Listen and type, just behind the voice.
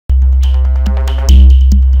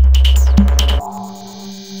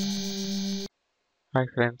Hi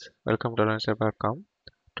friends, welcome to learnstep.com.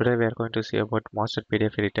 Today we are going to see about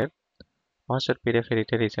MasterPDF Editor. MasterPDF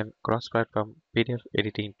Editor is a cross-platform PDF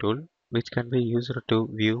editing tool which can be used to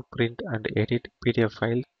view, print and edit PDF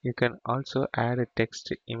files. You can also add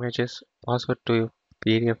text, images, password to your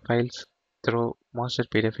PDF files through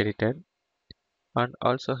MasterPDF Editor and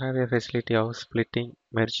also have a facility of splitting,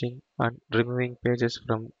 merging and removing pages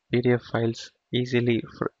from PDF files easily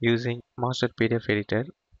using MasterPDF Editor.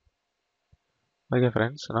 Okay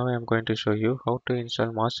friends, now I am going to show you how to install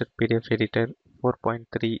MasterPDF Editor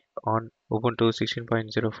 4.3 on Ubuntu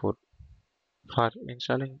 16.04. For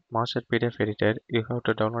installing MasterPDF Editor, you have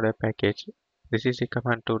to download a package. This is the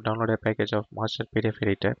command to download a package of MasterPDF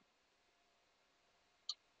Editor.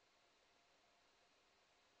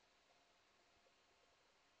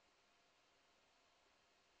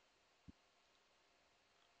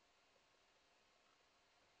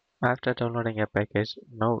 After downloading a package,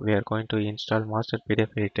 now we are going to install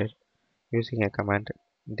MasterPDF Editor using a command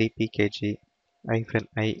dpkg-i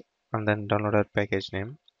and then download our package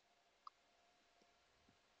name.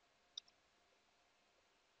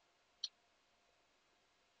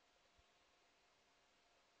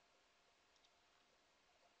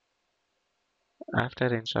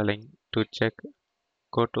 After installing, to check,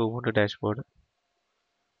 go to Ubuntu dashboard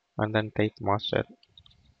and then type master.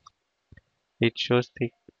 It shows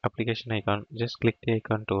the application icon. Just click the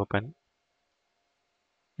icon to open.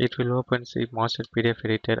 It will open the Master PDF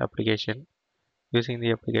Editor application. Using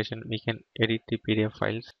the application, we can edit the PDF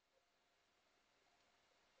files.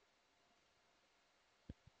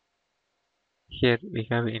 Here we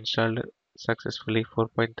have installed successfully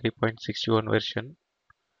 4.3.61 version.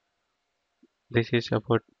 This is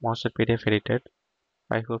about Master PDF Editor.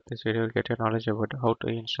 I hope this video will get your knowledge about how to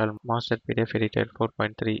install Master PDF Editor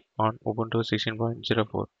 4.3 on Ubuntu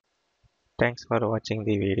 16.04. Thanks for watching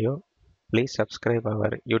the video. Please subscribe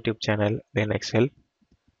our YouTube channel Linux Help.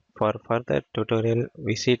 For further tutorial,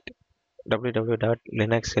 visit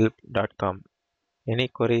www.linuxhelp.com. Any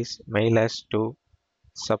queries, mail us to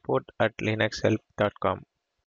support@linuxhelp.com.